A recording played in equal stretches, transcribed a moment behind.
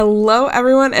Hello,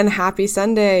 everyone, and happy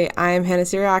Sunday. I am Hannah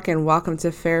Syriac, and welcome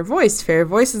to Fair Voice. Fair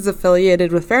Voice is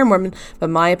affiliated with Fair Mormon,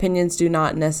 but my opinions do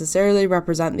not necessarily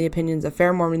represent the opinions of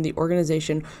Fair Mormon, the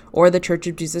organization, or the Church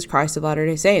of Jesus Christ of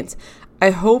Latter-day Saints. I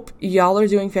hope y'all are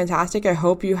doing fantastic. I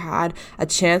hope you had a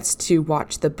chance to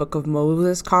watch the Book of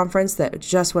Moses conference that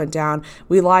just went down.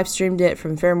 We live streamed it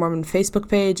from Fair Mormon Facebook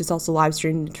page. It's also live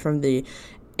streamed from the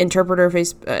Interpreter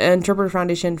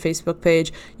Foundation Facebook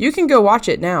page. You can go watch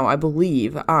it now, I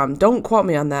believe. Don't quote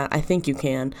me on that. I think you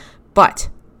can. But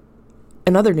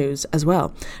in other news as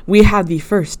well, we have the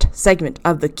first segment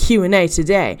of the Q&A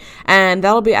today, and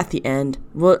that'll be at the end.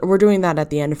 We're doing that at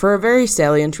the end for a very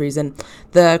salient reason.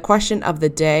 The question of the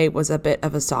day was a bit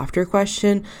of a softer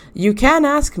question. You can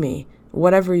ask me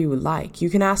whatever you would like. You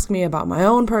can ask me about my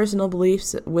own personal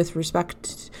beliefs with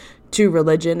respect to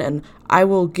religion, and I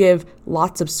will give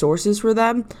lots of sources for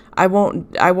them. I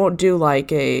won't do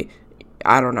like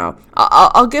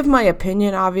I'll give my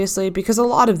opinion, obviously, because a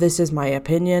lot of this is my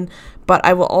opinion, but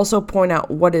I will also point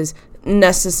out what is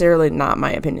necessarily not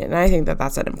my opinion, and I think that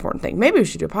that's an important thing. Maybe we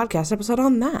should do a podcast episode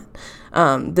on that.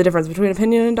 The difference between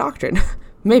opinion and doctrine.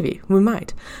 Maybe we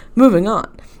might. Moving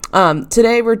on.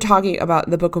 Today we're talking about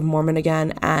the Book of Mormon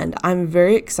again, and I'm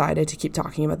very excited to keep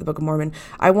talking about the Book of Mormon.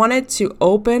 I wanted to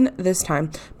open this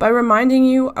time by reminding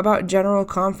you about General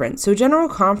Conference. So General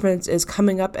Conference is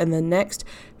coming up in the next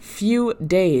few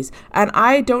days, and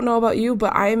I don't know about you,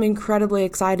 but I am incredibly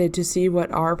excited to see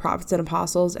what our prophets and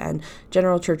apostles and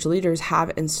general church leaders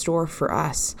have in store for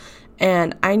us.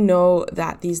 And I know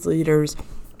that these leaders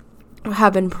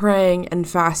have been praying and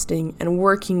fasting and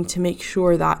working to make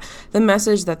sure that the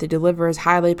message that they deliver is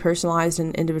highly personalized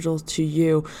and individual to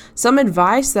you. Some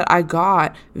advice that I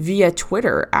got via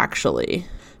Twitter, actually,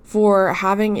 for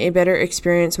having a better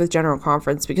experience with General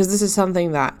Conference, because this is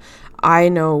something that I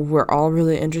know we're all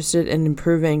really interested in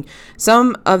improving.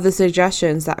 Some of the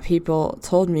suggestions that people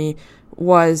told me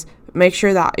was make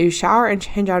sure that you shower and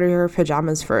change out of your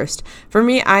pajamas first. For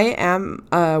me, I am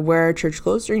wear church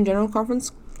clothes during General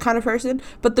Conference kind of person,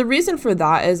 but the reason for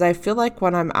that is I feel like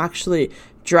when I'm actually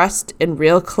dressed in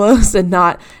real clothes and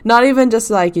not even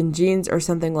just like in jeans or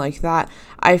something like that,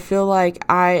 I feel like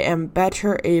I am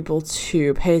better able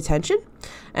to pay attention,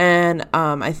 and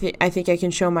I think I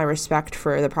can show my respect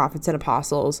for the prophets and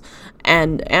apostles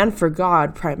and for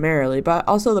God primarily, but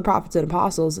also the prophets and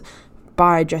apostles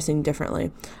by dressing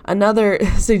differently. Another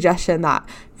suggestion that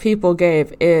people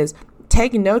gave is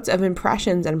take notes of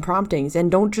impressions and promptings, and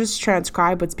don't just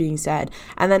transcribe what's being said.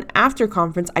 And then after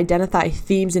conference, identify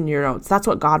themes in your notes. That's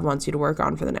what God wants you to work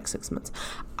on for the next 6 months.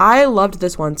 I loved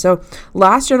this one. So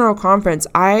last General Conference,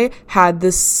 I had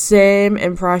the same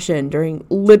impression during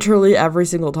literally every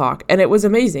single talk. And it was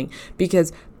amazing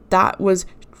because that was,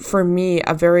 for me,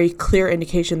 a very clear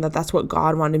indication that that's what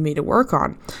God wanted me to work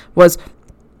on, was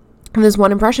this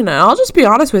one impression. And I'll just be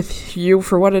honest with you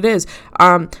for what it is.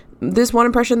 This one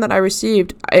impression that I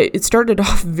received, it started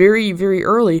off very, very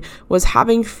early, was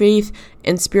having faith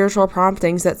in spiritual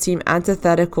promptings that seem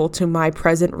antithetical to my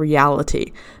present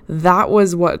reality. That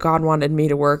was what God wanted me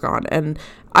to work on. And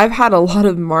I've had a lot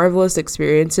of marvelous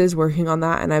experiences working on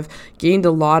that, and I've gained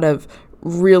a lot of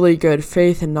really good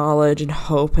faith and knowledge and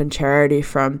hope and charity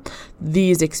from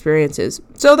these experiences.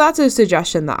 So that's a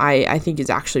suggestion that I think is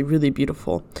actually really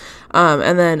beautiful.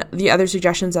 And then the other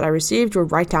suggestions that I received were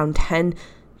write down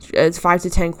 5 to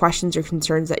 10 questions or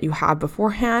concerns that you have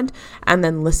beforehand, and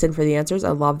then listen for the answers.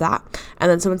 I love that. And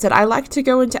then someone said, I like to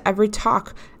go into every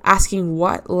talk asking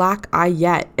what lack I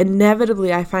yet.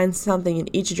 Inevitably, I find something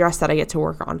in each address that I get to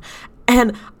work on.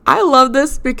 And I love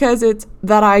this because it's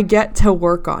that I get to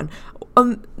work on.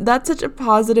 That's such a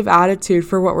positive attitude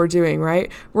for what we're doing,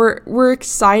 right? We're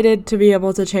excited to be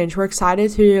able to change. We're excited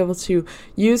to be able to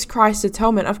use Christ's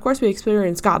atonement. Of course, we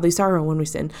experience godly sorrow when we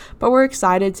sin, but we're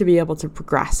excited to be able to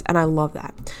progress, and I love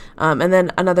that. And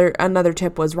then another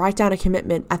tip was write down a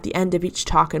commitment at the end of each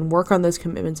talk and work on those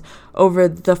commitments over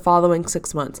the following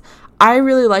 6 months. I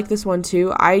really like this one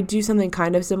too. I do something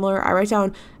kind of similar. I write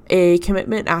down a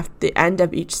commitment at the end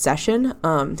of each session.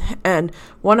 And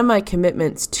one of my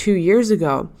commitments 2 years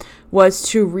ago was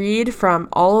to read from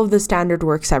all of the standard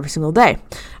works every single day.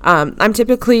 I'm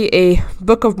typically a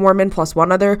Book of Mormon plus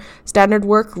one other standard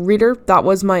work reader. That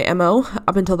was my MO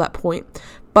up until that point.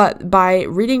 But by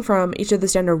reading from each of the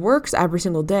standard works every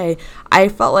single day, I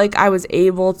felt like I was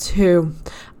able to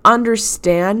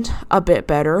understand a bit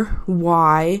better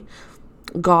why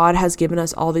God has given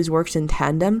us all these works in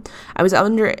tandem. I was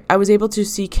able to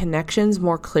see connections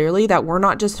more clearly that were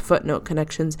not just footnote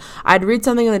connections. I'd read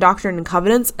something in the Doctrine and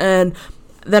Covenants and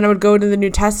Then I would go to the New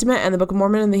Testament and the Book of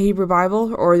Mormon and the Hebrew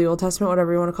Bible, or the Old Testament,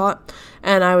 whatever you want to call it.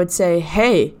 And I would say,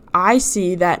 hey, I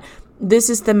see that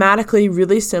this is thematically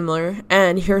really similar,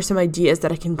 and here are some ideas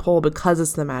that I can pull because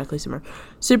it's thematically similar.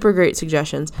 Super great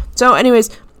suggestions. So anyways,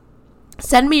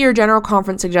 send me your General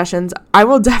Conference suggestions. I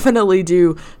will definitely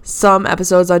do some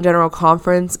episodes on General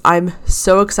Conference. I'm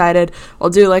so excited. I'll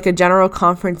do like a General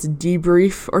Conference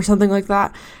debrief or something like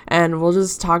that, and we'll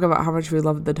just talk about how much we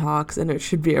loved the talks, and it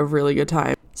should be a really good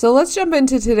time. So let's jump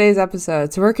into today's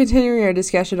episode. So we're continuing our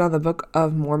discussion on the Book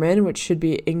of Mormon, which should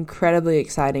be incredibly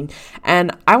exciting.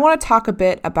 And I want to talk a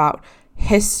bit about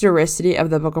historicity of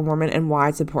the Book of Mormon and why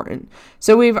it's important.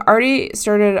 So we've already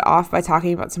started off by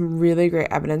talking about some really great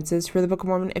evidences for the Book of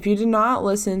Mormon. If you did not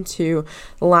listen to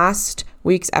last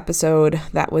week's episode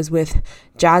that was with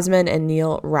Jasmine and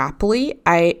Neil Rapley,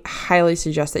 I highly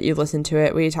suggest that you listen to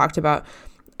it. We talked about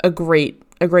a great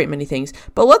many things.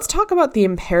 But let's talk about the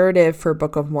imperative for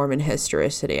Book of Mormon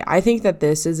historicity. I think that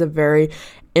this is a very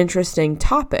interesting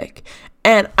topic.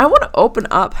 And I want to open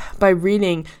up by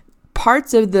reading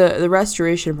parts of the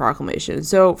Restoration Proclamation.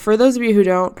 So for those of you who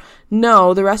don't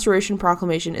know, the Restoration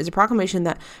Proclamation is a proclamation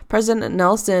that President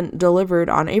Nelson delivered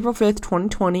on April 5th,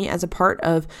 2020 as a part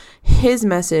of his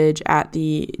message at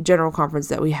the General Conference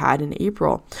that we had in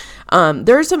April.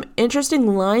 There are some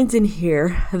interesting lines in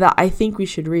here that I think we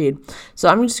should read. So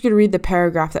I'm just going to read the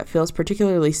paragraph that feels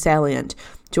particularly salient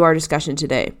to our discussion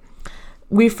today.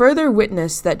 We further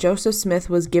witness that Joseph Smith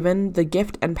was given the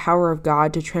gift and power of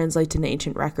God to translate an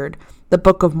ancient record, the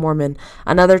Book of Mormon,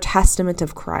 another testament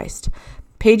of Christ.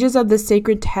 Pages of the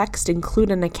sacred text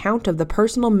include an account of the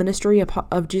personal ministry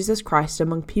of Jesus Christ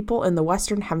among people in the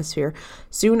Western Hemisphere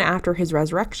soon after his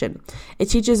resurrection. It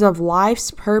teaches of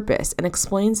life's purpose and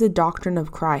explains the doctrine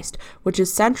of Christ, which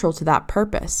is central to that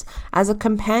purpose. As a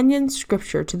companion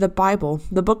scripture to the Bible,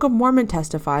 the Book of Mormon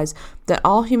testifies that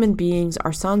all human beings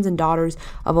are sons and daughters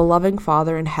of a loving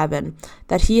Father in heaven,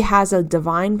 that he has a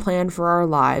divine plan for our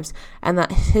lives, and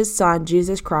that his Son,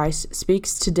 Jesus Christ,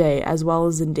 speaks today as well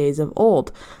as in days of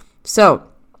old. So,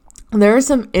 there are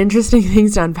some interesting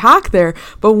things to unpack there,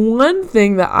 but one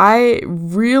thing that I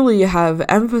really have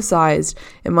emphasized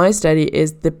in my study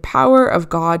is the power of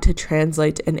God to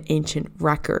translate an ancient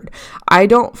record. I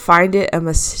don't find it a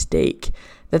mistake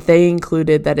that they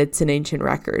included that it's an ancient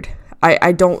record.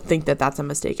 I don't think that that's a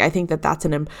mistake. I think that that's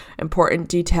an important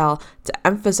detail to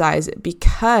emphasize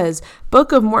because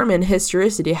Book of Mormon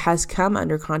historicity has come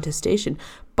under contestation,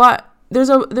 but there's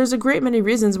a great many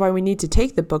reasons why we need to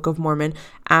take the Book of Mormon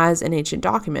as an ancient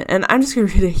document. And I'm just going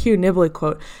to read a Hugh Nibley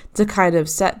quote to kind of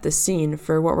set the scene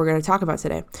for what we're going to talk about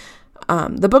today.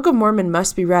 The Book of Mormon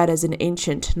must be read as an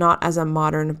ancient, not as a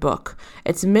modern book.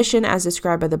 Its mission, as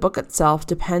described by the book itself,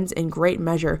 depends in great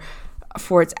measure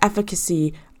for its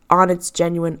efficacy on its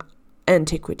genuine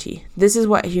antiquity. This is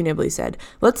what Hugh Nibley said.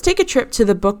 Let's take a trip to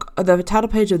the title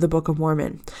page of the Book of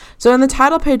Mormon. So in the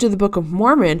title page of the Book of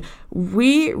Mormon,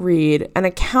 we read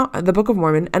the Book of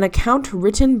Mormon, an account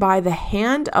written by the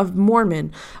hand of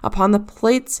Mormon upon the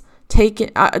plates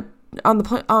taken upon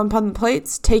the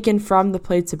plates taken from the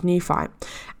plates of Nephi.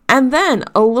 And then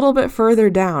a little bit further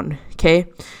down, okay,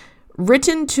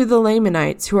 written to the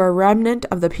Lamanites, who are a remnant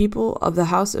of the people of the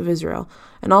house of Israel,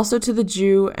 and also to the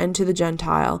Jew and to the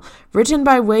Gentile, written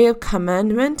by way of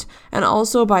commandment and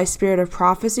also by spirit of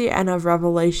prophecy and of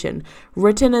revelation,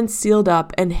 written and sealed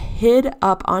up and hid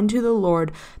up unto the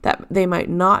Lord, that they might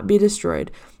not be destroyed,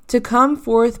 to come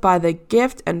forth by the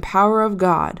gift and power of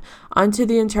God unto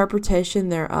the interpretation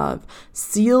thereof,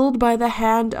 sealed by the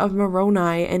hand of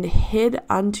Moroni and hid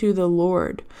unto the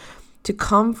Lord, to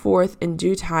come forth in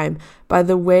due time by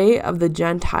the way of the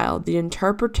Gentile, the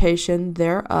interpretation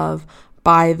thereof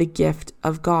by the gift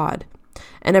of God.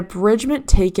 An abridgment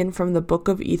taken from the Book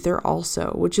of Ether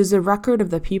also, which is a record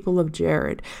of the people of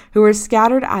Jared, who were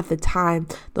scattered at the time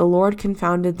the Lord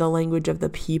confounded the language of the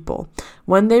people,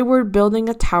 when they were building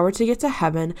a tower to get to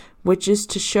heaven, which is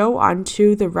to show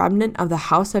unto the remnant of the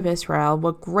house of Israel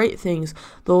what great things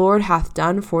the Lord hath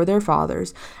done for their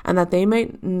fathers, and that they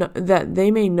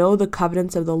may know the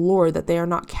covenants of the Lord, that they are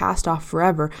not cast off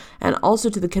forever, and also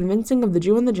to the convincing of the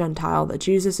Jew and the Gentile that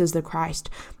Jesus is the Christ,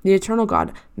 the eternal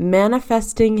God,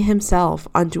 manifesting himself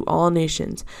unto all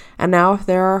nations. And now if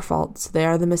there are faults, they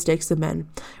are the mistakes of men.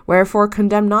 Wherefore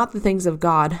condemn not the things of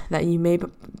God, that ye may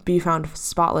be found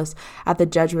spotless at the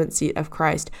judgment seat of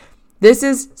Christ. This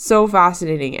is so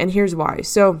fascinating, and here's why.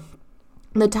 So,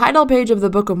 the title page of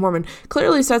the Book of Mormon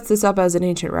clearly sets this up as an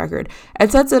ancient record.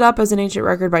 It sets it up as an ancient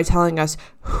record by telling us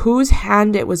whose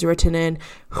hand it was written in,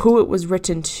 who it was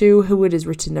written to, who it is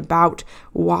written about,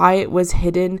 why it was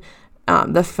hidden,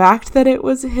 The fact that it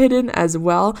was hidden as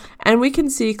well. And we can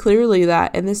see clearly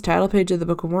that in this title page of the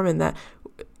Book of Mormon that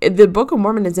the Book of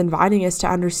Mormon is inviting us to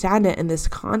understand it in this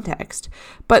context.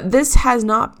 But this has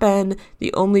not been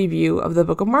the only view of the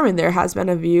Book of Mormon. There has been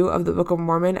a view of the Book of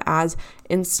Mormon as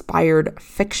inspired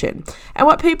fiction. And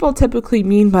what people typically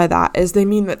mean by that is they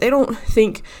mean that they don't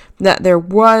think that there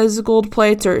was gold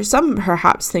plates, or some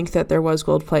perhaps think that there was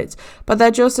gold plates, but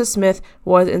that Joseph Smith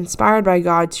was inspired by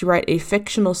God to write a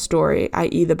fictional story,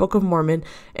 i.e. the Book of Mormon,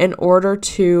 in order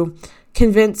to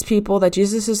convince people that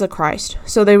Jesus is the Christ.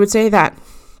 So they would say that,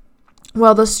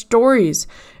 well, the stories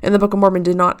in the Book of Mormon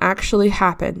did not actually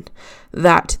happen,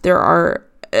 that there are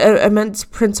immense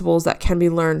principles that can be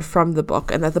learned from the book,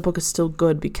 and that the book is still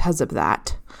good because of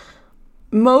that.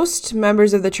 Most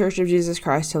members of the Church of Jesus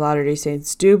Christ of Latter-day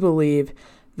Saints do believe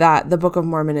that the Book of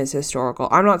Mormon is historical.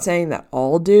 I'm not saying that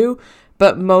all do,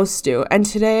 but most do. And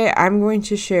today I'm going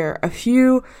to share a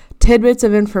few tidbits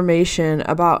of information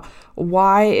about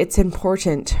why it's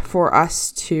important for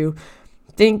us to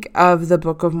think of the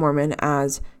Book of Mormon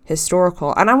as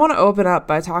historical. And I want to open up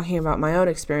by talking about my own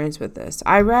experience with this.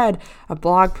 I read a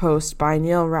blog post by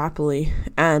Neil Rapley,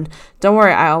 and don't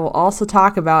worry, I will also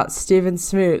talk about Stephen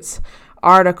Smoot's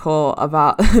article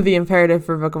about the imperative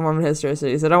for Book of Mormon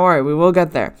historicity. So don't worry, we will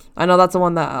get there. I know that's the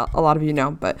one that a lot of you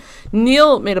know, but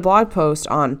Neil made a blog post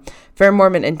on Fair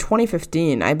Mormon in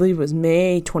 2015, I believe it was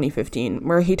May 2015,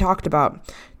 where he talked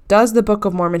about, does the Book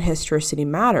of Mormon historicity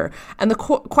matter? And the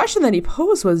question that he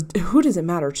posed was, who does it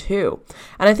matter to?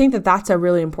 And I think that that's a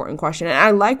really important question. And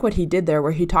I like what he did there,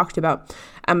 where he talked about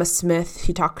Emma Smith,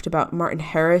 he talked about Martin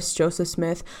Harris, Joseph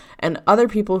Smith, and other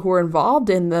people who were involved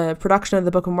in the production of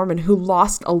the Book of Mormon who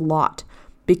lost a lot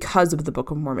because of the Book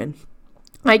of Mormon.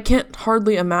 I can't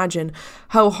hardly imagine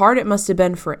how hard it must have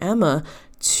been for Emma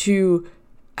to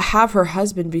have her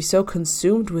husband be so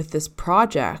consumed with this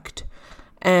project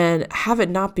and have it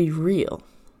not be real,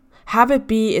 have it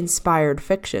be inspired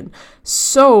fiction.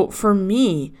 So for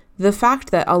me, the fact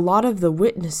that a lot of the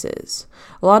witnesses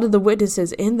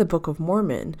in the Book of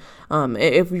Mormon,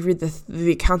 if we read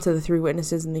the accounts of the 3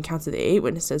 witnesses and the accounts of the 8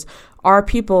 witnesses, are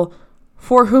people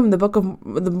for whom the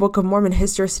Book of Mormon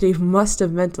historicity must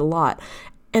have meant a lot.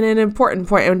 And an important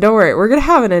point, and don't worry, we're going to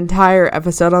have an entire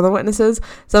episode on the witnesses,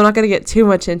 so I'm not going to get too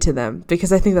much into them,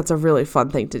 because I think that's a really fun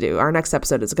thing to do. Our next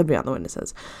episode is going to be on the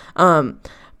witnesses.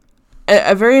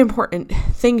 A very important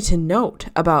thing to note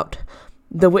about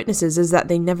the witnesses is that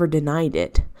they never denied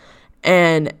it.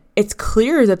 And it's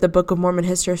clear that the Book of Mormon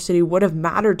historicity would have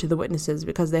mattered to the witnesses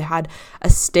because they had a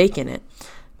stake in it.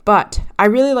 But I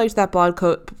really liked that blog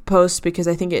post because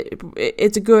I think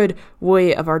it's a good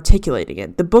way of articulating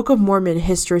it. The Book of Mormon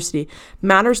historicity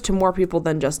matters to more people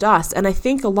than just us. And I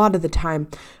think a lot of the time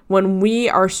when we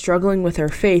are struggling with our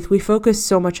faith, we focus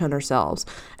so much on ourselves.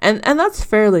 And that's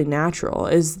fairly natural,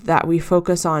 is that we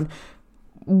focus on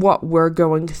what we're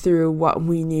going through, what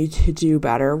we need to do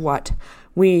better, what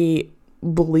we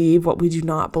believe, what we do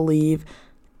not believe.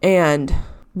 And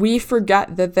we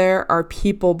forget that there are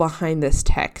people behind this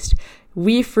text.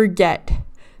 We forget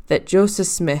that Joseph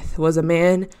Smith was a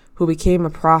man who became a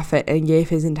prophet and gave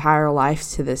his entire life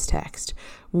to this text.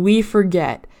 We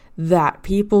forget that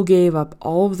people gave up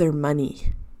all of their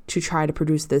money to try to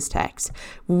produce this text.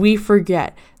 We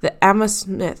forget that Emma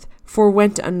Smith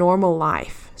forwent a normal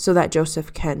life so that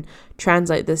Joseph can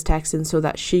translate this text and so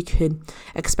that she could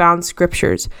expound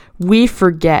scriptures. We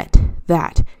forget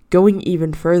that. Going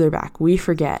even further back, we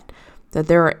forget that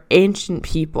there are ancient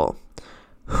people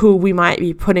who we might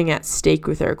be putting at stake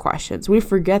with our questions. We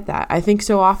forget that. I think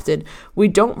so often we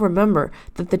don't remember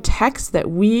that the text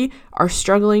that we are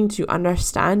struggling to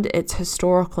understand its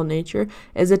historical nature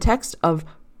is a text of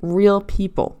real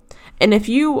people. And if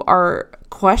you are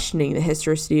questioning the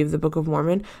historicity of the Book of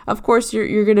Mormon, of course,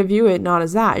 you're going to view it not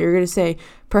as that. You're going to say,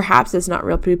 perhaps it's not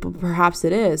real people, perhaps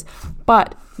it is.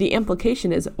 But the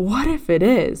implication is, what if it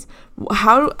is?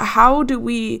 How do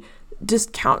we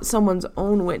discount someone's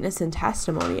own witness and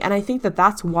testimony? And I think that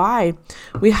that's why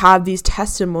we have these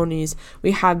testimonies,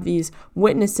 we have these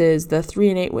witnesses, the 3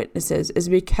 and 8 witnesses, is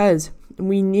because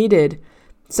we needed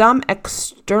some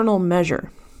external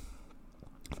measure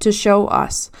to show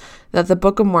us that the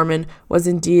Book of Mormon was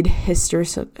indeed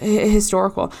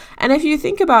historical. And if you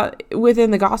think about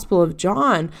within the Gospel of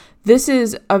John, this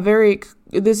is a very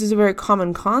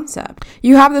common concept.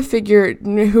 You have the figure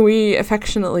who we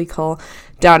affectionately call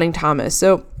Doubting Thomas.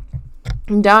 So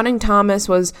Doubting Thomas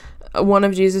was one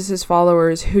of Jesus's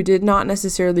followers who did not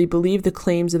necessarily believe the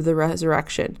claims of the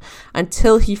resurrection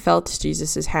until he felt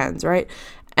Jesus's hands, right?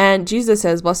 And Jesus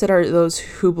says, blessed are those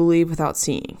who believe without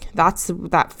seeing. That's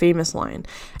that famous line.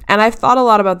 And I've thought a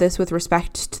lot about this with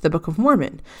respect to the Book of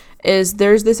Mormon, is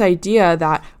there's this idea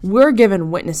that we're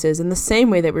given witnesses in the same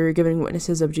way that we were given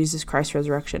witnesses of Jesus Christ's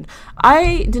resurrection.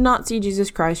 I did not see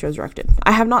Jesus Christ resurrected.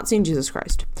 I have not seen Jesus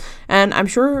Christ. And I'm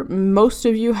sure most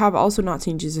of you have also not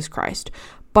seen Jesus Christ.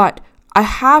 But I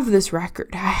have this record,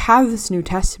 I have this New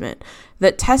Testament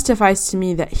that testifies to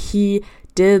me that he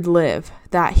did live,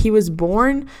 that he was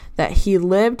born, that he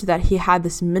lived, that he had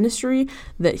this ministry,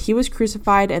 that he was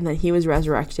crucified, and that he was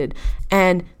resurrected.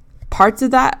 And parts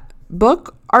of that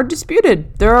book are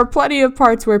disputed. There are plenty of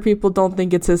parts where people don't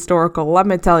think it's historical. Let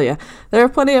me tell you, there are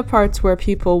plenty of parts where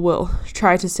people will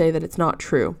try to say that it's not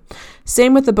true.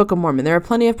 Same with the Book of Mormon. There are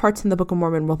plenty of parts in the Book of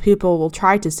Mormon where people will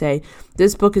try to say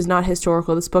this book is not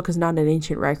historical, this book is not an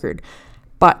ancient record.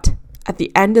 But at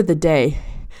the end of the day,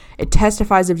 it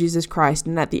testifies of Jesus Christ.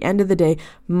 And at the end of the day,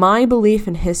 my belief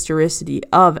in historicity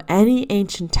of any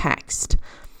ancient text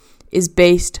is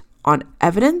based on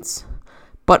evidence,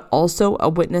 but also a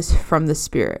witness from the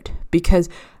Spirit. Because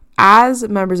as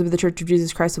members of the Church of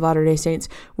Jesus Christ of Latter-day Saints,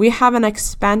 we have an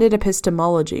expanded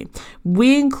epistemology.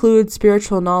 We include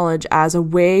spiritual knowledge as a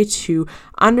way to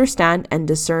understand and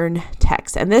discern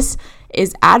text. And this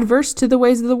is adverse to the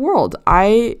ways of the world.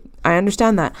 I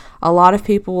understand that. A lot of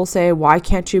people will say, why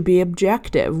can't you be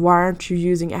objective? Why aren't you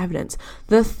using evidence?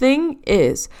 The thing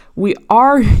is, we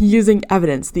are using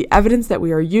evidence. The evidence that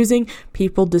we are using,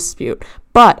 people dispute.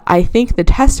 But I think the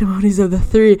testimonies of the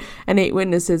 3 and 8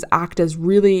 witnesses act as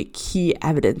really key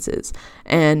evidences.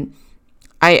 And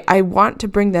I want to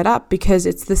bring that up because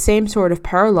it's the same sort of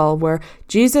parallel where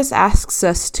Jesus asks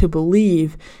us to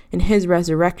believe in his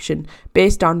resurrection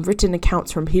based on written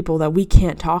accounts from people that we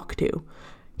can't talk to.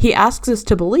 He asks us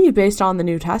to believe based on the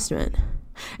New Testament.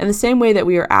 In the same way that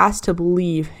we are asked to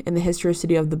believe in the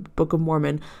historicity of the Book of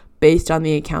Mormon based on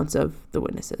the accounts of the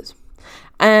witnesses.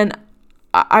 And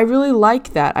I really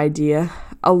like that idea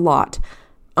a lot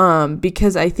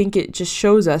because I think it just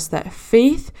shows us that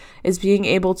faith is being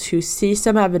able to see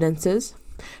some evidences,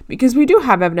 because we do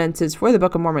have evidences for the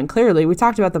Book of Mormon, clearly. We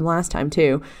talked about them last time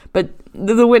too, but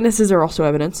the witnesses are also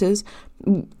evidences.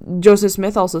 Joseph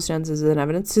Smith also stands as an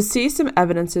evidence. To see some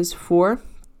evidences for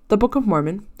the Book of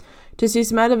Mormon, to see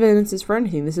some evidences for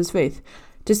anything, this is faith.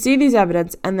 To see these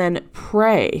evidence and then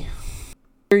pray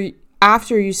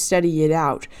after you study it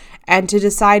out and to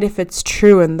decide if it's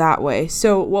true in that way.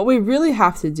 So what we really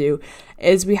have to do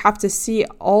is we have to see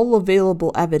all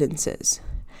available evidences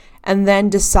and then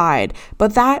decide.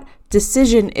 But that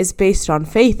decision is based on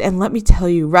faith. And let me tell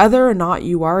you, whether or not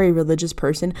you are a religious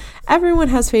person, everyone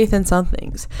has faith in some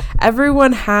things.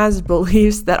 Everyone has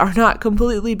beliefs that are not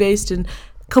completely based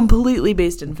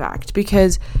in fact,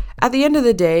 because at the end of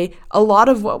the day, a lot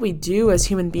of what we do as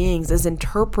human beings is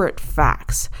interpret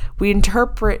facts. We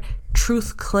interpret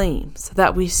truth claims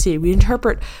that we see. We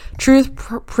interpret truth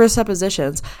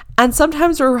presuppositions, and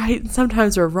sometimes we're right and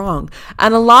sometimes we're wrong.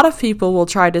 And a lot of people will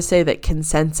try to say that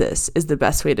consensus is the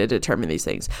best way to determine these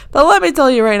things. But let me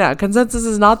tell you right now, consensus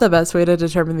is not the best way to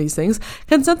determine these things.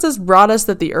 Consensus brought us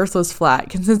that the earth was flat.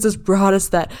 Consensus brought us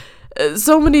that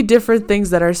so many different things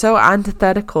that are so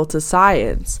antithetical to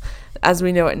science as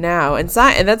we know it now. And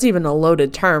that's even a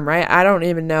loaded term, right? I don't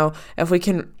even know if we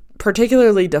can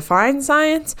particularly define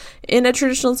science in a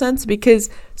traditional sense,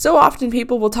 because so often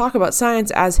people will talk about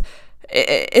science as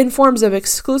in forms of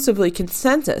exclusively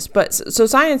consensus. But so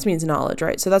science means knowledge,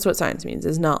 right? So that's what science means,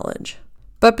 is knowledge.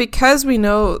 But because we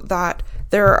know that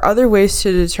there are other ways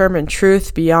to determine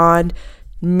truth beyond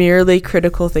merely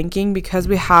critical thinking, because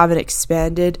we have an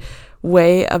expanded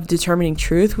way of determining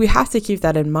truth, we have to keep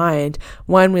that in mind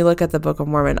when we look at the Book of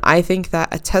Mormon. I think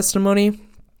that a testimony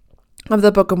of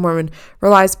the Book of Mormon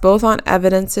relies both on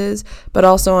evidences but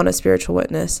also on a spiritual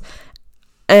witness.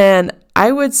 And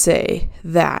I would say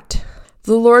that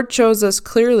the Lord shows us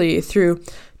clearly through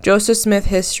Joseph Smith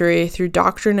history, through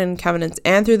Doctrine and Covenants,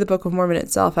 and through the Book of Mormon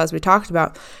itself, as we talked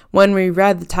about when we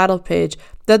read the title page,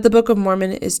 that the Book of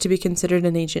Mormon is to be considered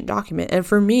an ancient document. And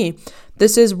for me,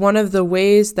 this is one of the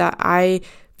ways that I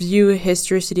view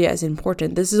historicity as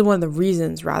important. This is one of the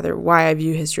reasons, rather, why I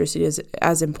view historicity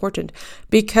as important.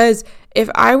 Because if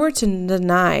I were to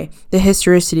deny the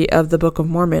historicity of the Book of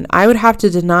Mormon, I would have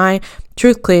to deny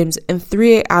truth claims in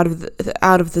 3 out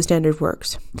of the standard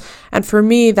works. And for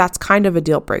me, that's kind of a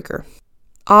deal breaker.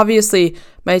 Obviously,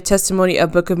 my testimony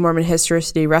of Book of Mormon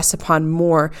historicity rests upon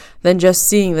more than just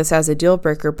seeing this as a deal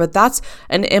breaker, but that's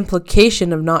an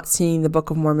implication of not seeing the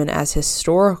Book of Mormon as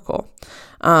historical.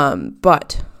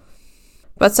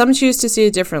 But some choose to see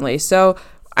it differently. So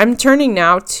I'm turning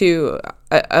now to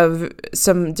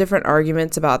some different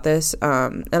arguments about this,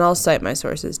 and I'll cite my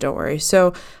sources, don't worry.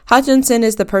 So Hutchinson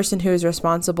is the person who is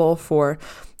responsible for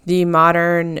the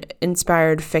modern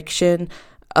inspired fiction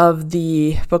of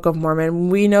the Book of Mormon.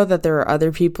 We know that there are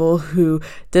other people who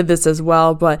did this as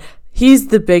well, but he's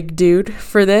the big dude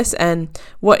for this, and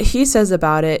what he says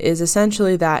about it is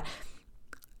essentially that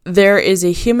there is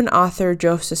a human author,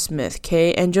 Joseph Smith,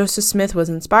 okay? And Joseph Smith was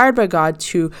inspired by God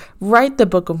to write the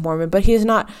Book of Mormon, but he is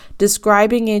not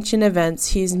describing ancient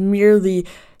events. He's merely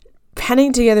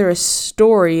penning together a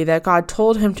story that God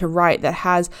told him to write that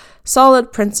has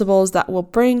solid principles that will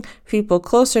bring people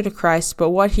closer to Christ, but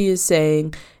what he is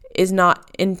saying is not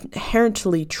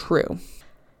inherently true.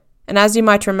 And as you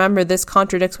might remember, this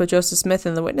contradicts what Joseph Smith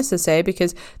and the witnesses say,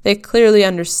 because they clearly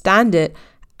understand it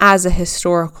as a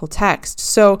historical text.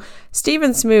 So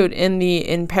Stephen Smoot, in the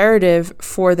imperative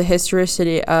for the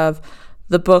historicity of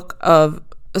the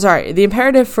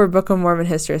imperative for Book of Mormon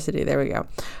historicity, there we go,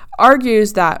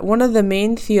 argues that one of the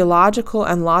main theological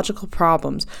and logical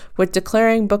problems with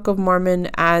declaring Book of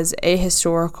Mormon as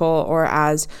ahistorical or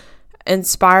as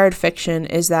inspired fiction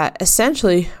is that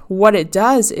essentially what it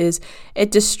does is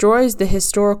it destroys the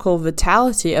historical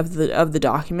vitality of the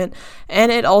document,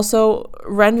 and it also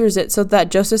renders it so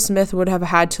that Joseph Smith would have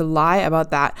had to lie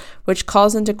about that, which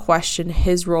calls into question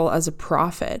his role as a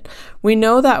prophet. We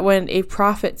know that when a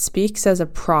prophet speaks as a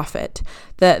prophet,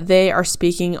 that they are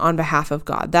speaking on behalf of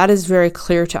God. That is very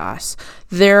clear to us.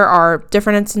 There are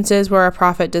different instances where a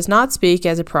prophet does not speak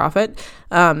as a prophet,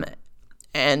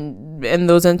 and in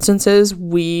those instances,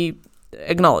 we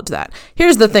acknowledge that.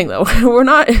 Here's the thing, though. We're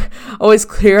not always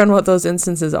clear on what those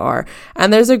instances are.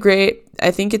 And there's a great,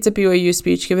 I think it's a BYU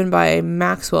speech given by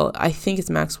Maxwell. I think it's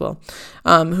Maxwell,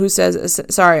 who says,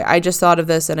 sorry, I just thought of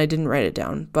this and I didn't write it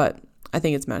down, but I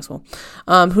think it's Maxwell,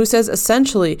 who says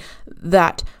essentially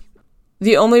that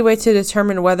the only way to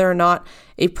determine whether or not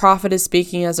a prophet is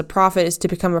speaking as a prophet is to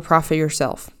become a prophet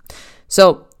yourself.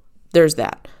 So there's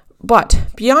that. But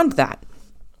beyond that,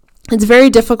 it's very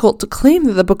difficult to claim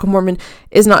that the Book of Mormon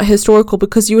is not historical,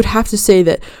 because you would have to say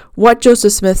that what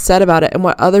Joseph Smith said about it and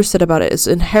what others said about it is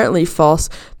inherently false.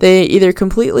 They either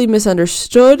completely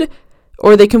misunderstood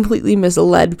or they completely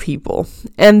misled people.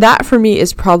 And that, for me,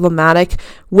 is problematic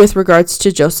with regards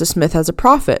to Joseph Smith as a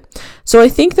prophet. So I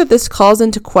think that this calls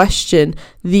into question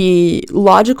the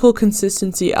logical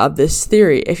consistency of this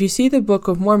theory. If you see the Book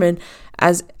of Mormon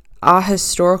as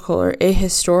ahistorical or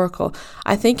ahistorical,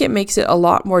 I think it makes it a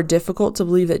lot more difficult to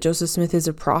believe that Joseph Smith is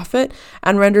a prophet,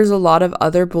 and renders a lot of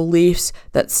other beliefs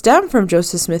that stem from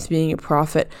Joseph Smith being a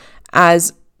prophet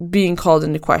as being called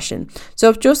into question.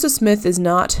 So if Joseph Smith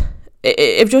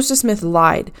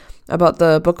lied about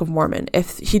the Book of Mormon,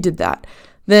 if he did that,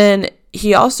 then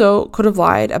he also could have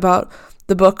lied about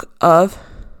the Book of...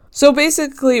 So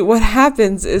basically what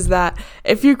happens is that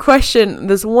if you question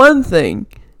this one thing,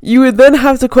 you would then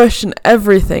have to question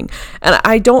everything. And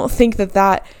I don't think that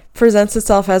that presents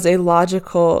itself as a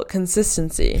logical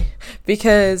consistency,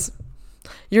 because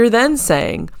you're then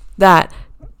saying that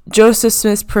Joseph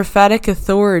Smith's prophetic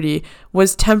authority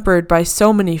was tempered by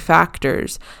so many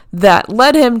factors that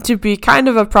led him to be kind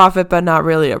of a prophet, but not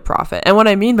really a prophet. And what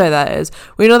I mean by that is,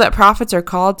 we know that prophets are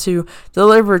called to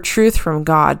deliver truth from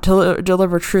God, to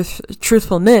deliver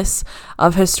truthfulness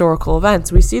of historical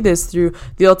events. We see this through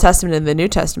the Old Testament and the New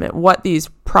Testament. What these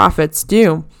prophets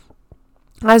do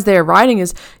as they are writing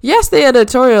is, yes, they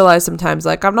editorialize sometimes.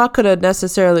 Like, I'm not going to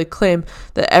necessarily claim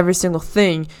that every single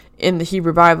thing in the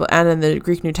Hebrew Bible and in the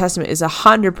Greek New Testament is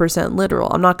 100% literal.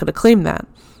 I'm not going to claim that.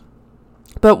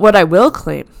 But what I will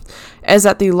claim is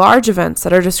that the large events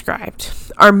that are described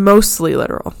are mostly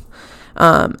literal.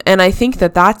 And I think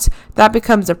that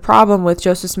becomes a problem with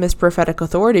Joseph Smith's prophetic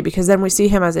authority, because then we see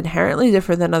him as inherently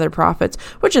different than other prophets,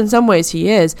 which in some ways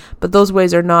he is, but those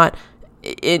ways are not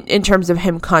in terms of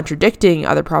him contradicting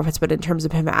other prophets, but in terms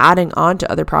of him adding on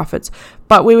to other prophets.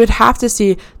 But we would have to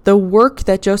see the work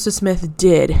that Joseph Smith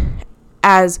did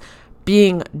as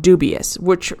being dubious,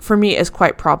 which for me is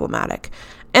quite problematic.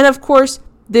 And of course,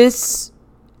 this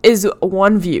is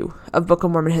one view of Book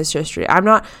of Mormon history. I'm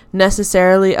not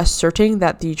necessarily asserting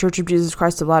that the Church of Jesus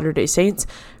Christ of Latter-day Saints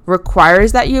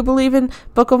requires that you believe in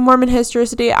Book of Mormon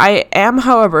historicity. I am,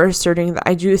 however, asserting that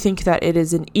I do think that it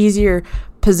is an easier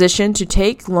position to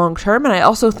take long term, and I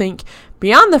also think,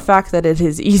 beyond the fact that it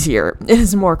is easier, it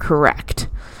is more correct.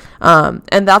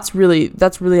 And that's really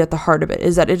at the heart of it,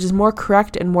 is that it is more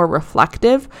correct and more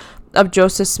reflective of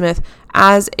Joseph Smith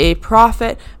as a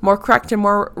prophet, more correct and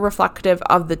more reflective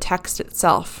of the text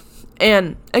itself.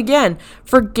 And again,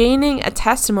 for gaining a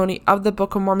testimony of the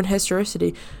Book of Mormon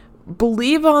historicity,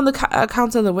 believe on the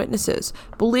accounts of the witnesses.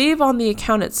 Believe on the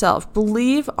account itself.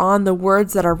 Believe on the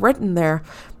words that are written there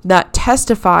that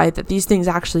testify that these things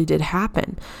actually did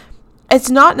happen. It's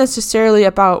not necessarily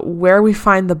about where we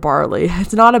find the barley.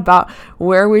 It's not about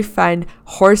where we find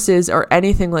horses or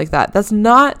anything like that. That's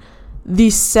not the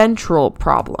central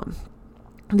problem.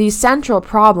 The central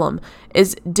problem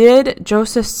is, did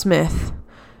Joseph Smith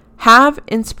have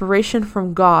inspiration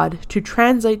from God to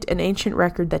translate an ancient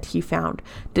record that he found?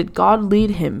 Did God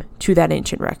lead him to that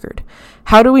ancient record?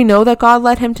 How do we know that God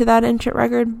led him to that ancient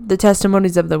record? The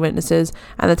testimonies of the witnesses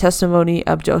and the testimony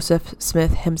of Joseph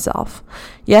Smith himself.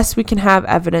 Yes, we can have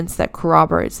evidence that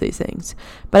corroborates these things,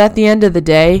 but at the end of the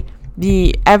day,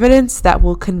 the evidence that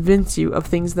will convince you of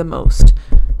things the most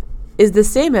is the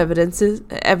same evidence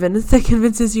that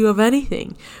convinces you of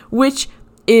anything, which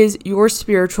is your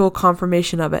spiritual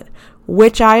confirmation of it,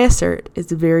 which I assert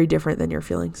is very different than your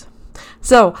feelings.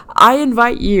 So I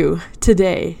invite you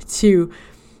today to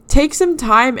take some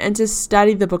time and to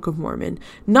study the Book of Mormon.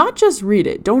 Not just read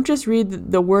it. Don't just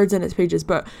read the words on its pages,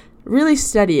 but really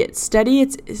study it. Study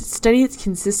its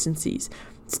consistencies.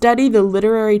 Study the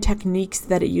literary techniques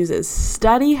that it uses.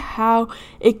 Study how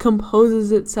it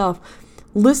composes itself.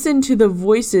 Listen to the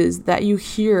voices that you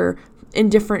hear in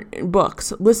different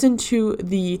books. Listen to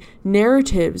the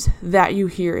narratives that you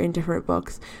hear in different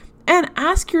books. And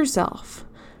ask yourself,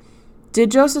 did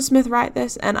Joseph Smith write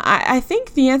this? And I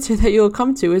think the answer that you'll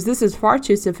come to is this is far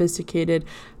too sophisticated,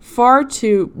 far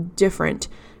too different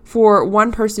for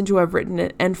one person to have written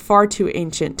it, and far too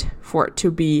ancient for it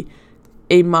to be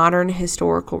a modern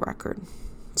historical record.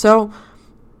 So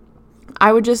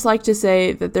I would just like to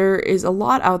say that there is a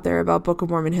lot out there about Book of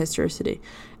Mormon historicity.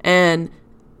 And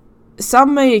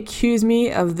some may accuse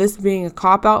me of this being a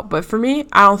cop-out, but for me,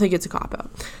 I don't think it's a cop-out.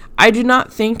 I do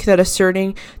not think that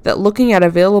asserting that looking at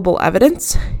available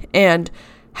evidence and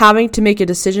having to make a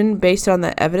decision based on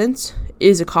that evidence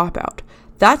is a cop-out.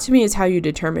 That to me is how you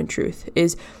determine truth,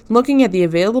 is looking at the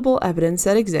available evidence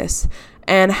that exists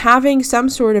and having some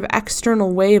sort of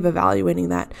external way of evaluating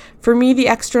that. For me, the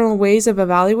external ways of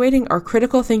evaluating are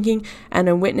critical thinking and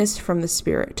a witness from the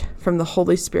Spirit, from the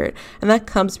Holy Spirit. And that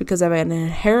comes because of an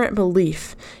inherent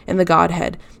belief in the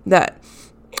Godhead, that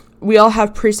we all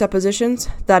have presuppositions.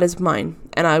 That is mine,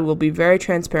 and I will be very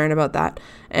transparent about that.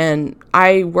 And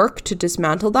I work to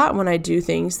dismantle that when I do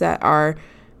things that are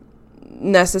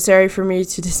necessary for me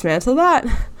to dismantle that.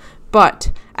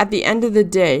 But at the end of the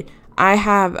day, I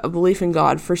have a belief in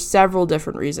God for several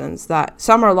different reasons, that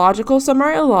some are logical, some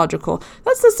are illogical.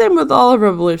 That's the same with all of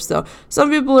our beliefs, though. Some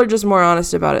people are just more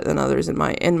honest about it than others, in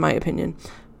my opinion.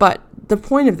 But the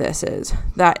point of this is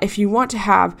that if you want to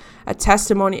have a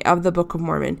testimony of the Book of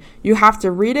Mormon, you have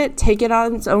to read it, take it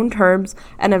on its own terms,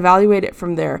 and evaluate it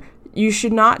from there. You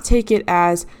should not take it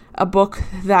as a book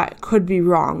that could be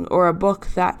wrong or a book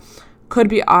that could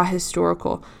be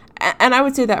ahistorical. And I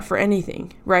would say that for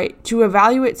anything, right? To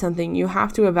evaluate something, you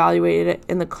have to evaluate it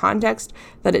in the context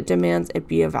that it demands it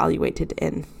be evaluated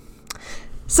in.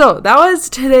 So that was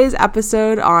today's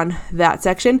episode on that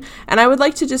section. And I would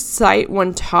like to just cite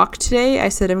one talk today. I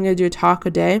said I'm going to do a talk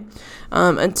a day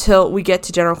until we get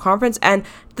to General Conference. And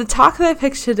the talk that I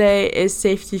picked today is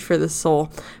Safety for the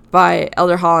Soul by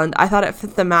Elder Holland. I thought it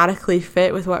thematically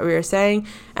fit with what we were saying.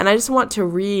 And I just want to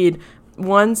read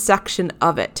one section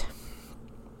of it.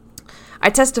 I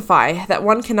testify that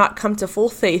one cannot come to full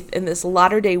faith in this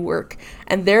latter-day work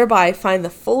and thereby find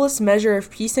the fullest measure of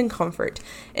peace and comfort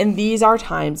in these our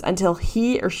times until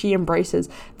he or she embraces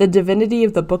the divinity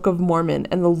of the Book of Mormon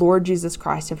and the Lord Jesus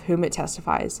Christ of whom it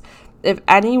testifies. If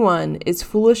anyone is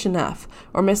foolish enough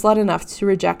or misled enough to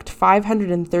reject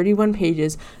 531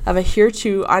 pages of a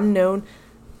heretofore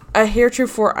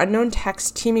unknown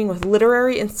text teeming with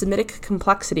literary and Semitic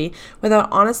complexity without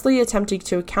honestly attempting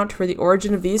to account for the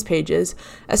origin of these pages,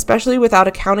 especially without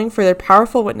accounting for their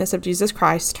powerful witness of Jesus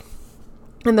Christ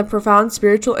and the profound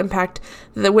spiritual impact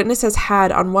that the witness has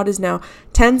had on what is now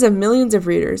tens of millions of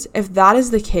readers, if that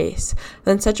is the case,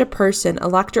 then such a person,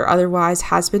 elect or otherwise,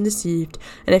 has been deceived,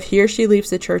 and if he or she leaves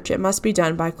the church, it must be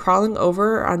done by crawling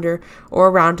over or under or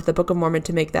around the Book of Mormon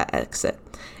to make that exit.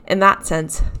 In that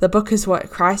sense, the book is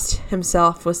what Christ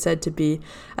himself was said to be,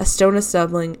 a stone of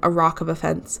stumbling, a rock of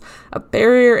offense, a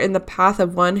barrier in the path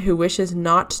of one who wishes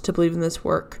not to believe in this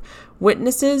work.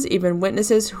 Witnesses, even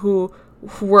witnesses who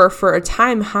were for a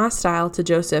time hostile to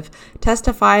Joseph,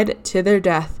 testified to their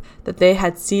death that they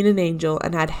had seen an angel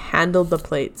and had handled the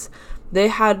plates. They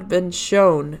had been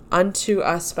shown unto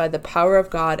us by the power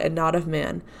of God and not of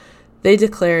man. They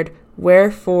declared,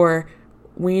 wherefore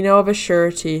we know of a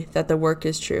surety that the work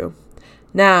is true.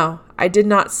 Now, I did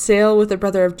not sail with the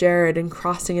brother of Jared and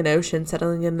crossing an ocean,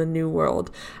 settling in the new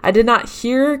world. I did not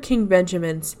hear King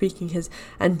Benjamin speaking his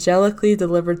angelically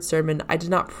delivered sermon. I did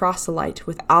not proselyte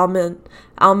with Alma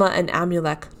and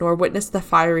Amulek, nor witness the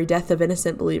fiery death of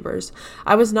innocent believers.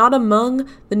 I was not among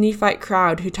the Nephite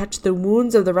crowd who touched the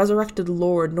wounds of the resurrected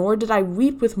Lord, nor did I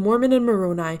weep with Mormon and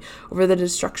Moroni over the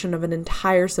destruction of an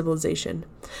entire civilization.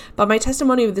 But my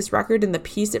testimony of this record and the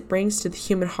peace it brings to the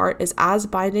human heart is as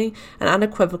binding and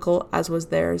unequivocal as was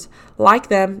theirs. Like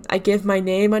them, I give my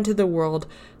name unto the world,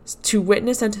 to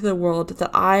witness unto the world that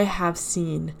I have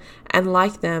seen, and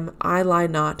like them, I lie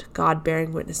not, God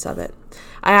bearing witness of it.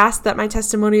 I ask that my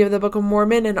testimony of the Book of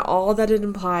Mormon and all that it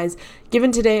implies,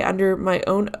 given today under my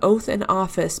own oath and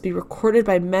office, be recorded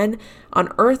by men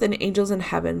on earth and angels in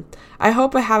heaven. I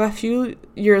hope I have a few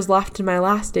years left in my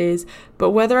last days,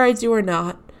 but whether I do or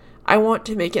not, I want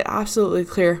to make it absolutely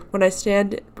clear when I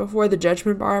stand before the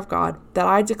judgment bar of God that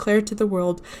I declare to the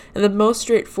world in the most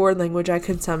straightforward language I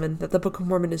can summon that the Book of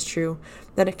Mormon is true,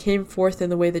 that it came forth in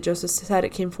the way that Joseph said it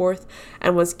came forth,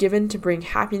 and was given to bring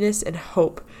happiness and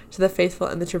hope to the faithful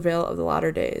in the travail of the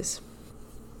latter days.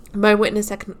 My witness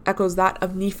echoes that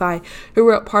of Nephi, who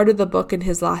wrote part of the book in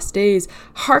his last days.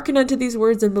 Hearken unto these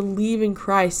words and believe in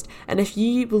Christ. And if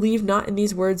ye believe not in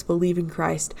these words, believe in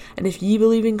Christ. And if ye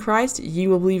believe in Christ, ye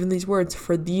will believe in these words,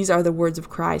 for these are the words of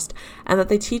Christ, and that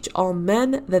they teach all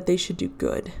men that they should do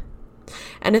good.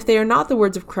 And if they are not the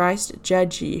words of Christ,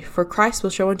 judge ye, for Christ will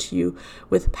show unto you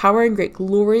with power and great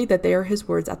glory that they are his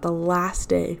words at the last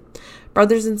day.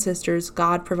 Brothers and sisters,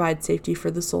 God provides safety for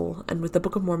the soul, and with the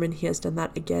Book of Mormon, he has done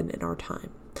that again in our time.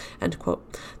 End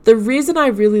quote. The reason I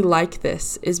really like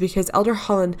this is because Elder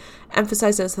Holland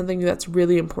emphasized on something that's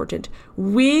really important.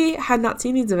 We had not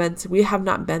seen these events. We have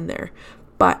not been there.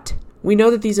 But we know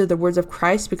that these are the words of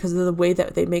Christ because of the way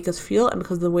that they make us feel and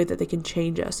because of the way that they can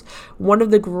change us. One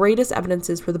of the greatest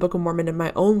evidences for the Book of Mormon in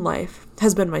my own life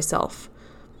has been myself.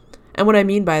 And what I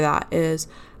mean by that is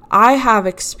I have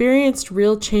experienced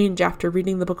real change after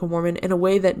reading the Book of Mormon in a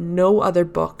way that no other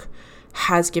book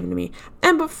has given me.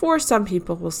 And before some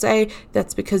people will say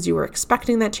that's because you were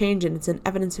expecting that change and it's an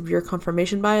evidence of your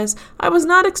confirmation bias, I was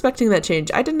not expecting that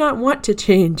change. I did not want to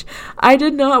change. I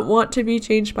did not want to be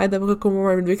changed by the Book of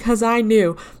Mormon because I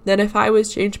knew that if I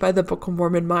was changed by the Book of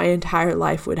Mormon, my entire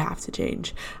life would have to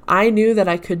change. I knew that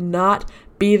I could not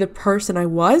be the person I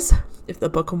was if the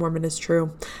Book of Mormon is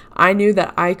true. I knew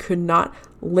that I could not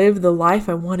live the life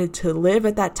I wanted to live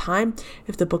at that time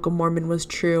if the Book of Mormon was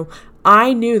true.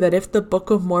 I knew that if the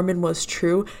Book of Mormon was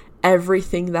true,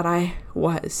 everything that I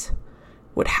was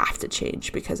would have to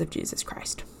change because of Jesus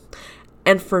Christ.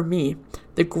 And for me,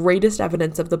 the greatest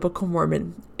evidence of the Book of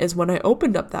Mormon is when I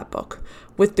opened up that book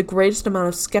with the greatest amount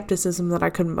of skepticism that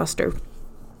I could muster.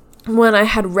 When I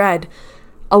had read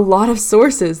a lot of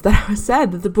sources that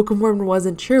said that the Book of Mormon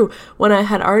wasn't true, when I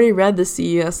had already read the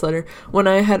CES letter, when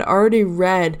I had already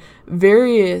read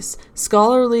various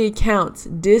scholarly accounts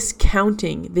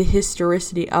discounting the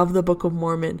historicity of the Book of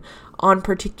Mormon on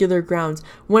particular grounds,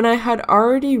 when I had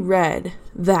already read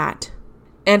that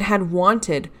and had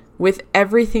wanted with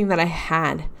everything that I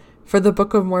had for the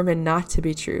Book of Mormon not to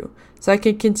be true, so I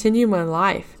could continue my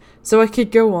life, so I could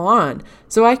go on,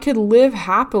 so I could live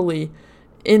happily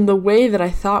in the way that I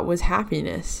thought was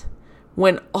happiness,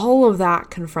 when all of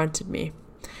that confronted me.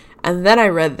 And then I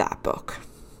read that book.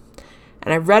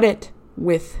 And I read it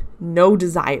with no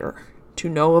desire to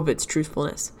know of its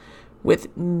truthfulness,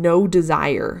 with no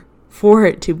desire for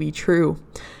it to be true.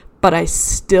 But I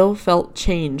still felt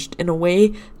changed in a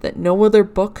way that no other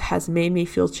book has made me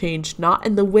feel changed. Not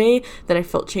in the way that I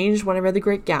felt changed when I read The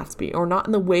Great Gatsby, or not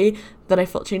in the way that I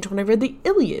felt changed when I read the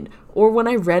Iliad, or when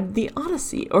I read the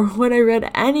Odyssey, or when I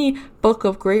read any book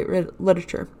of great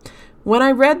literature. When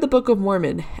I read the Book of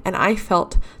Mormon, and I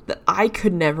felt that I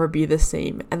could never be the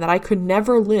same, and that I could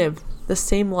never live the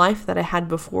same life that I had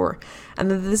before, and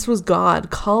that this was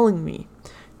God calling me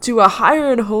to a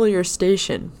higher and holier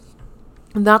station,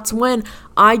 and that's when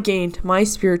I gained my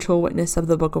spiritual witness of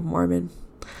the Book of Mormon.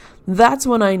 That's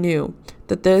when I knew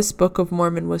that this Book of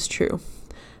Mormon was true.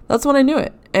 That's when I knew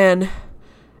it. And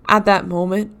at that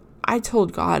moment, I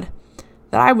told God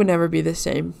that I would never be the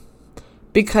same,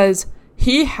 because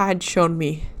he had shown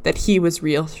me that he was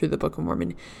real through the Book of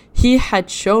Mormon. He had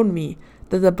shown me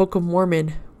that the Book of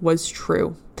Mormon was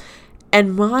true.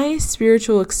 And my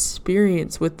spiritual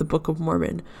experience with the Book of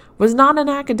Mormon was not an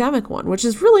academic one, which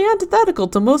is really antithetical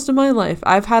to most of my life.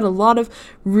 I've had a lot of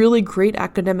really great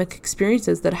academic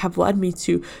experiences that have led me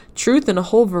to truth in a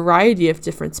whole variety of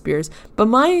different spheres. But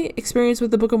my experience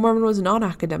with the Book of Mormon was not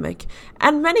academic.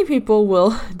 And many people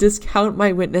will discount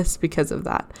my witness because of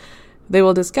that. They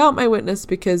will discount my witness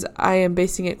because I am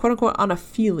basing it, quote unquote, on a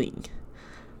feeling.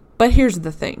 But here's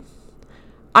the thing.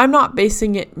 I'm not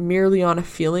basing it merely on a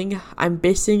feeling. I'm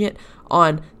basing it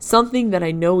on something that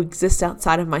I know exists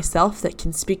outside of myself that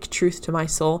can speak truth to my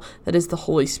soul, that is the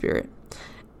Holy Spirit.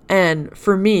 And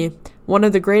for me, one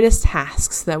of the greatest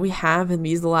tasks that we have in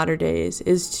these latter days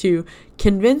is to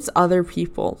convince other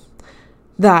people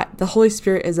that the Holy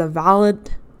Spirit is a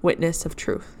valid witness of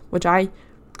truth, which I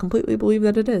completely believe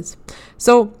that it is.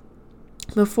 So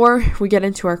before we get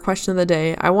into our question of the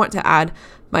day, I want to add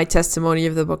my testimony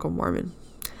of the Book of Mormon.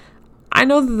 I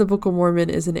know that the Book of Mormon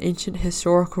is an ancient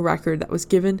historical record that was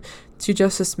given to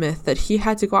Joseph Smith that he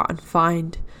had to go out and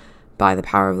find by the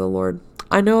power of the Lord.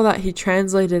 I know that he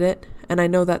translated it, and I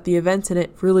know that the events in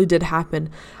it really did happen.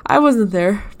 I wasn't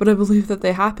there, but I believe that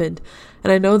they happened.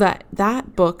 And I know that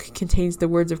that book contains the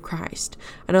words of Christ.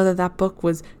 I know that that book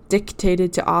was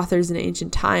dictated to authors in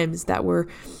ancient times that were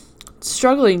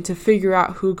struggling to figure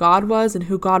out who God was and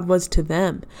who God was to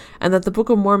them, and that the Book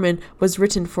of Mormon was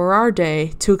written for our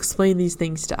day to explain these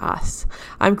things to us.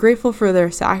 I'm grateful for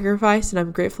their sacrifice, and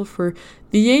I'm grateful for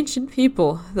the ancient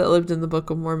people that lived in the Book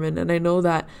of Mormon, and I know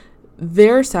that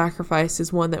their sacrifice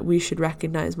is one that we should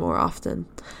recognize more often.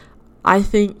 I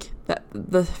think that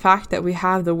the fact that we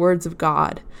have the words of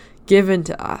God given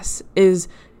to us is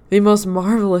the most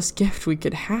marvelous gift we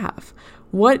could have.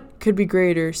 What could be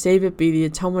greater, save it be the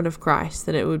atonement of Christ,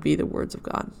 than it would be the words of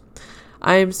God?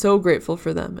 I am so grateful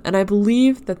for them, and I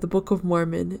believe that the Book of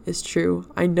Mormon is true.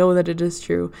 I know that it is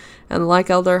true, and like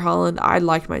Elder Holland, I'd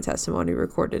like my testimony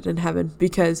recorded in heaven,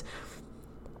 because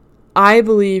I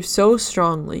believe so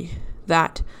strongly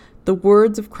that the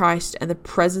words of Christ and the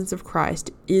presence of Christ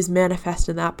is manifest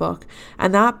in that book,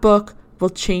 and that book will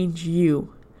change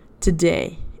you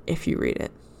today if you read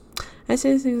it. I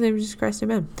say these things in the name of Jesus Christ,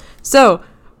 amen. So,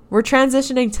 we're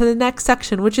transitioning to the next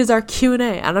section, which is our Q&A,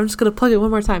 and I'm just going to plug it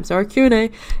one more time. So, our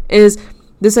Q&A is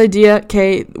this idea,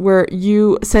 okay, where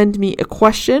you send me a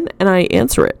question and I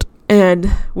answer it,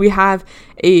 and we have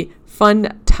a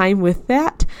fun time with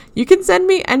that. You can send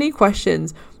me any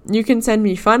questions. You can send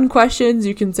me fun questions.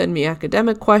 You can send me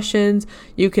academic questions.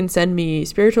 You can send me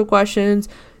spiritual questions.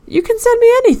 You can send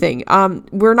me anything.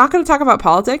 We're not going to talk about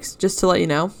politics, just to let you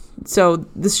know. So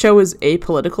this show is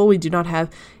apolitical. We do not have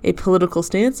a political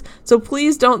stance. So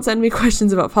please don't send me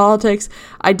questions about politics.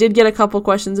 I did get a couple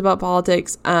questions about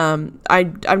politics. I'm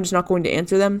just not going to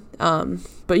answer them.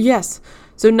 But yes,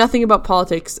 so nothing about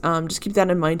politics. Just keep that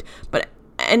in mind. But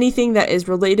anything that is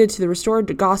related to the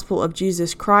restored gospel of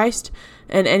Jesus Christ,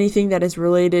 and anything that is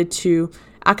related to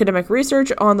academic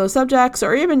research on those subjects,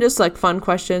 or even just like fun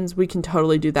questions, we can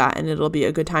totally do that, and it'll be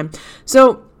a good time.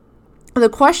 So the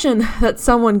question that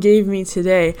someone gave me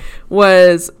today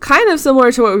was kind of similar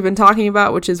to what we've been talking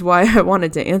about, which is why I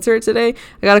wanted to answer it today.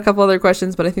 I got a couple other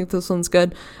questions, but I think this one's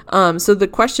good. So the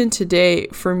question today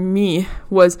for me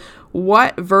was,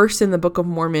 what verse in the Book of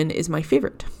Mormon is my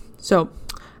favorite? So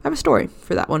I have a story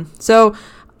for that one. So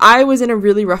I was in a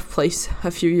really rough place a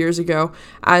few years ago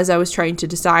as I was trying to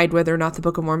decide whether or not the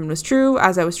Book of Mormon was true,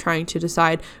 as I was trying to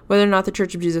decide whether or not the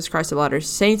Church of Jesus Christ of Latter-day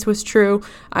Saints was true.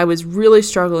 I was really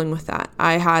struggling with that.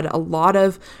 I had a lot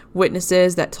of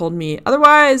witnesses that told me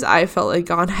otherwise. I felt like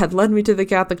God had led me to the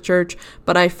Catholic Church,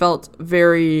 but I felt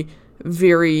very,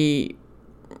 very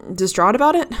distraught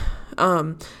about it.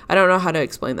 I don't know how to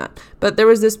explain that, but there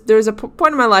was a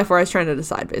point in my life where I was trying to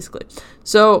decide, basically.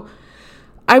 So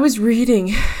I was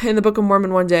reading in the Book of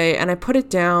Mormon one day, and I put it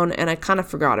down, and I kind of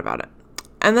forgot about it.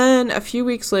 And then a few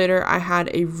weeks later, I had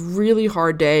a really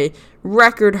hard day,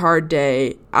 record hard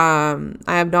day. I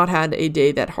have not had a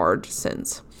day that hard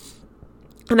since.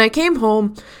 And I came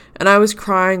home, and I was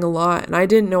crying a lot, and I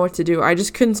didn't know what to do. I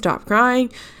just couldn't stop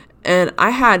crying, and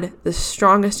I had the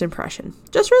strongest impression.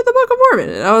 Just read the Book of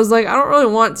Mormon. And I was like, I don't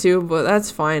really want to, but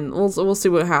that's fine. We'll see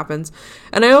what happens.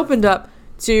 And I opened up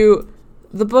to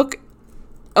the Book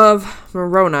of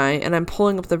Moroni, and I'm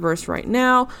pulling up the verse right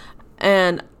now,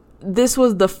 and this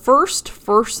was the first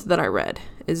verse that I read,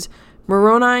 is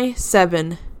Moroni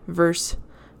 7, verse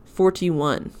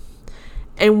 41.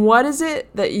 And what is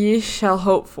it that ye shall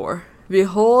hope for?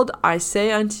 Behold, I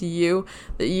say unto you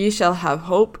that ye shall have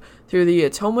hope through the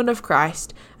atonement of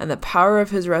Christ and the power of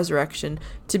his resurrection,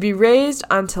 to be raised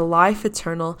unto life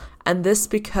eternal, and this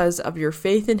because of your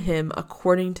faith in him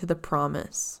according to the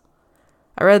promise.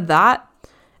 I read that,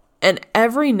 and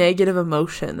every negative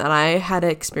emotion that I had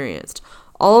experienced,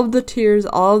 all of the tears,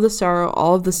 all of the sorrow,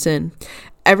 all of the sin,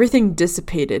 everything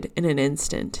dissipated in an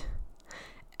instant.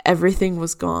 Everything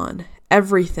was gone.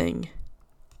 Everything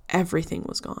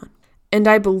was gone. And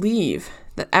I believe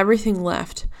that everything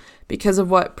left because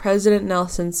of what President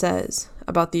Nelson says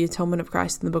about the atonement of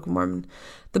Christ in the Book of Mormon.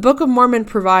 The Book of Mormon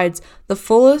provides the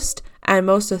fullest and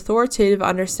most authoritative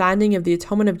understanding of the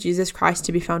atonement of Jesus Christ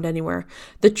to be found anywhere.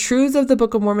 The truths of the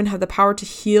Book of Mormon have the power to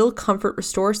heal, comfort,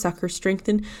 restore, succor,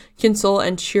 strengthen, console,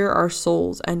 and cheer our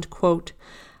souls, end quote.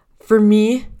 For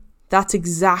me, that's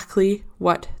exactly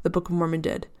what the Book of Mormon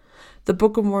did. The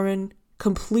Book of Mormon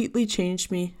completely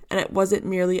changed me, and it wasn't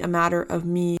merely a matter of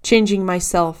me changing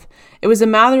myself. It was a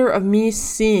matter of me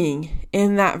seeing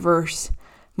in that verse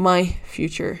my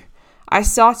future. I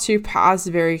saw two paths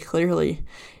very clearly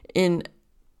in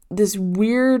this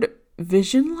weird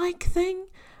vision-like thing.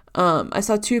 I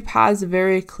saw two paths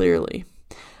very clearly.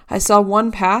 I saw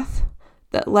one path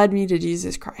that led me to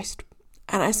Jesus Christ,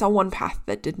 and I saw one path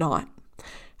that did not.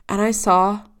 And I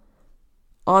saw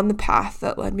on the path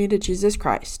that led me to Jesus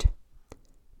Christ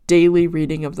daily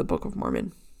reading of the Book of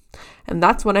Mormon. And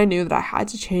that's when I knew that I had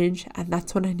to change, and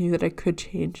that's when I knew that I could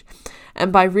change.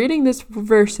 And by reading this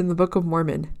verse in the Book of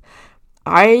Mormon,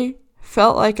 I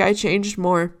felt like I changed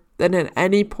more than at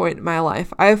any point in my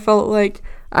life. I felt like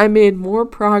I made more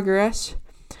progress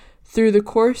through the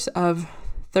course of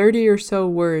 30 or so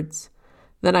words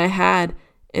than I had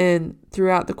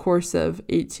throughout the course of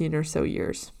 18 or so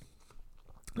years.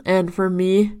 And for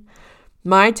me,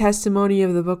 my testimony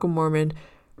of the Book of Mormon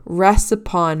rests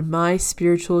upon my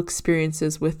spiritual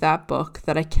experiences with that book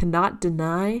that I cannot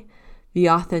deny the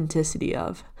authenticity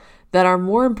of, that are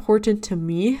more important to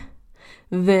me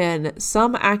than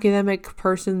some academic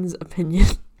person's opinion,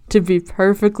 to be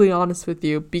perfectly honest with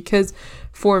you. Because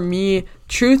for me,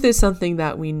 truth is something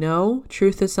that we know,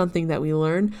 truth is something that we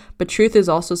learn, but truth is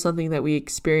also something that we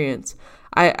experience.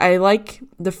 I like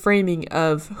the framing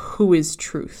of Who is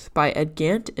Truth by Ed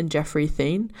Gant and Jeffrey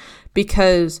Thane,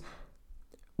 because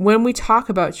when we talk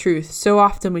about truth, so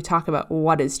often we talk about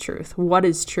what is truth, what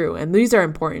is true, and these are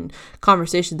important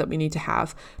conversations that we need to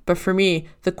have. But for me,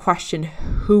 the question,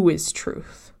 who is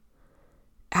truth,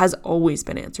 has always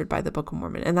been answered by the Book of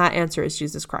Mormon, and that answer is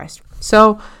Jesus Christ.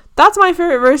 So that's my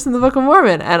favorite verse in the Book of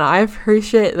Mormon, and I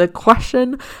appreciate the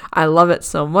question. I love it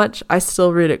so much. I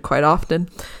still read it quite often,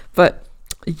 but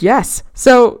yes.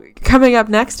 So coming up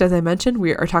next, as I mentioned,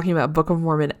 we are talking about Book of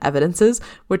Mormon evidences,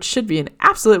 which should be an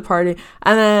absolute party.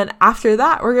 And then after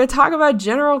that, we're going to talk about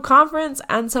General Conference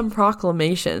and some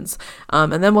proclamations.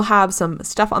 And then we'll have some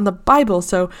stuff on the Bible.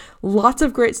 So lots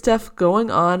of great stuff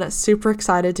going on. Super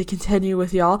excited to continue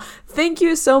with y'all. Thank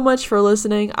you so much for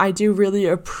listening. I do really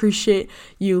appreciate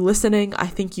you listening. I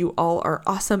think you all are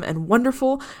awesome and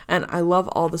wonderful, and I love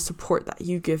all the support that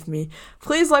you give me.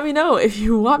 Please let me know if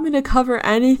you want me to cover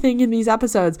anything in these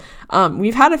episodes.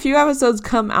 We've had a few episodes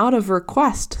come out of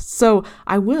request, so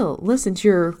I will listen to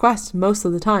your requests most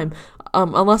of the time,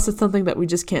 unless it's something that we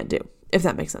just can't do, if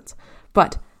that makes sense.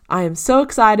 But I am so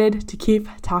excited to keep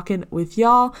talking with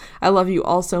y'all. I love you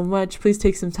all so much. Please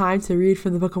take some time to read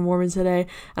from the Book of Mormon today,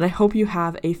 and I hope you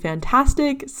have a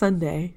fantastic Sunday.